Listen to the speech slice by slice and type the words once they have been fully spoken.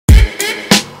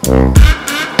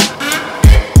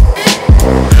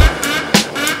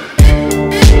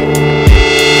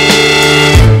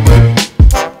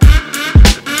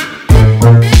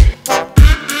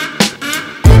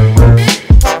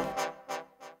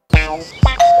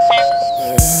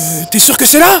T'es sûr que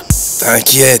c'est là?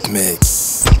 T'inquiète, mec.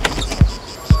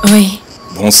 Oui.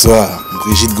 Bonsoir,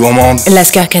 Brigitte Gourmande.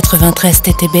 Lascars 93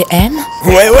 TTBM.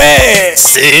 Ouais,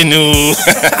 c'est nous.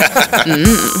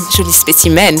 Joli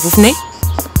spécimen, vous venez?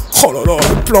 Oh là là,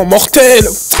 le plan mortel.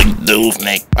 Truc de ouf,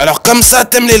 mec. Alors comme ça,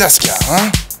 t'aimes les Lascars,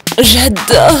 hein?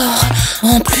 J'adore.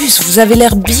 En plus, vous avez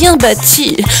l'air bien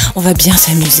bâti. On va bien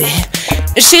s'amuser.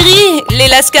 Chérie, les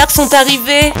Lascars sont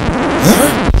arrivés.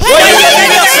 Joyeux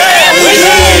anniversaire,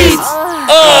 Brigitte!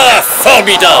 Ah,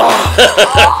 formidable.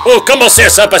 Oh, commencez à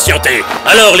s'impatienter.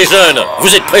 Alors, les jeunes,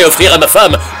 vous êtes prêts à offrir à ma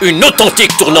femme une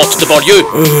authentique tournante de banlieue?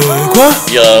 Quoi?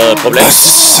 Y a un problème?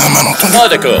 C'est un malentendu. Ah,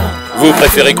 d'accord. Vous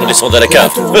préférez qu'on descende à la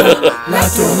cave? La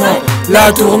tournante,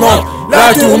 la tournante,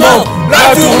 la tournante,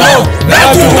 la tournante,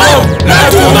 la tournante, la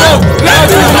tournante, la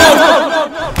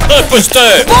tournante.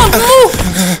 Imposteur!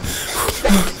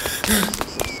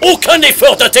 Aucun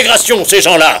effort d'intégration, ces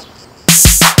gens-là!